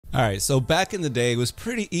Alright, so back in the day, it was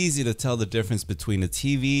pretty easy to tell the difference between a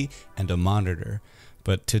TV and a monitor.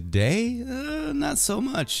 But today, not so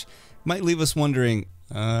much. Might leave us wondering,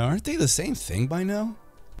 aren't they the same thing by now?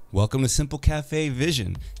 Welcome to Simple Cafe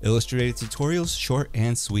Vision, illustrated tutorials, short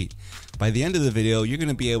and sweet. By the end of the video, you're going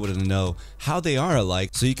to be able to know how they are alike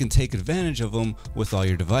so you can take advantage of them with all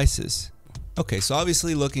your devices. Okay, so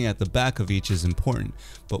obviously looking at the back of each is important,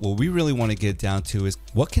 but what we really want to get down to is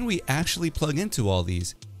what can we actually plug into all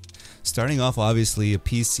these? Starting off obviously a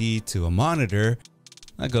PC to a monitor,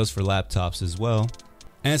 that goes for laptops as well,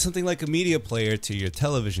 and something like a media player to your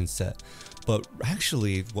television set. But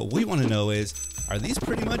actually what we want to know is, are these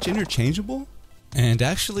pretty much interchangeable? And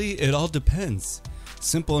actually it all depends.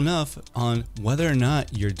 Simple enough on whether or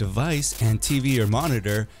not your device and TV or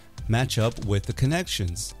monitor match up with the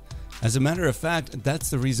connections. As a matter of fact, that's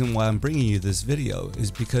the reason why I'm bringing you this video, is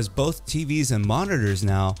because both TVs and monitors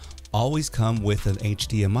now always come with an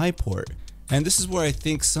HDMI port. And this is where I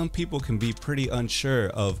think some people can be pretty unsure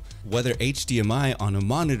of whether HDMI on a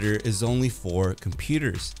monitor is only for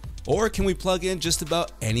computers. Or can we plug in just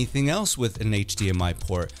about anything else with an HDMI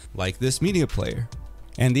port, like this media player?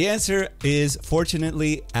 And the answer is,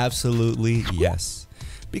 fortunately, absolutely yes.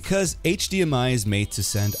 Because HDMI is made to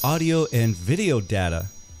send audio and video data.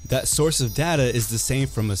 That source of data is the same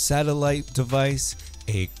from a satellite device,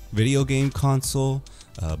 a video game console,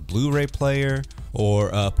 a Blu-ray player, or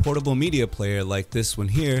a portable media player like this one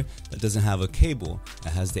here that doesn't have a cable. It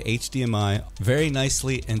has the HDMI very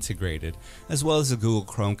nicely integrated, as well as a Google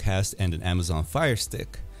Chromecast and an Amazon Fire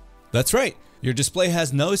Stick. That's right, your display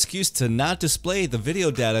has no excuse to not display the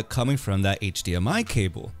video data coming from that HDMI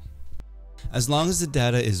cable. As long as the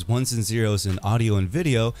data is ones and zeros in audio and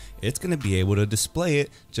video, it's going to be able to display it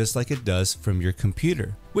just like it does from your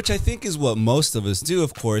computer. Which I think is what most of us do,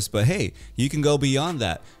 of course, but hey, you can go beyond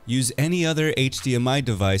that. Use any other HDMI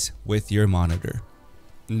device with your monitor.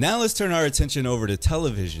 Now let's turn our attention over to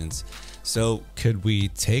televisions. So could we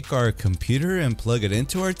take our computer and plug it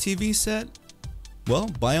into our TV set? Well,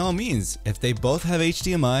 by all means, if they both have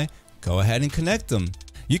HDMI, go ahead and connect them.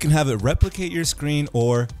 You can have it replicate your screen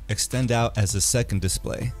or extend out as a second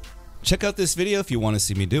display. Check out this video if you want to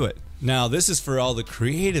see me do it. Now this is for all the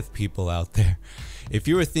creative people out there. If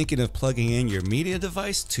you were thinking of plugging in your media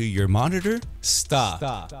device to your monitor,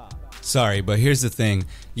 stop. Sorry, but here's the thing.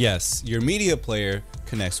 Yes, your media player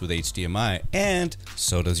connects with HDMI and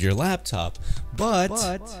so does your laptop. But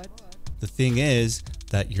the thing is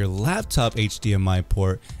that your laptop HDMI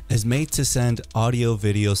port is made to send audio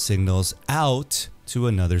video signals out to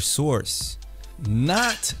another source,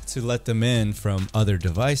 not to let them in from other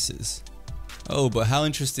devices. Oh, but how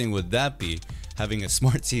interesting would that be, having a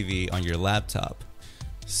smart TV on your laptop?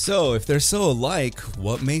 So if they're so alike,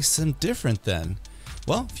 what makes them different then?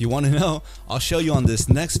 Well, if you want to know, I'll show you on this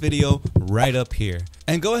next video right up here.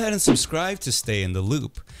 And go ahead and subscribe to stay in the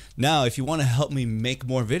loop. Now, if you want to help me make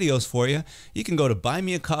more videos for you, you can go to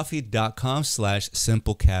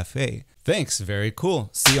buymeacoffee.com/simplecafe. Thanks, very cool.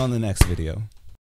 See you on the next video.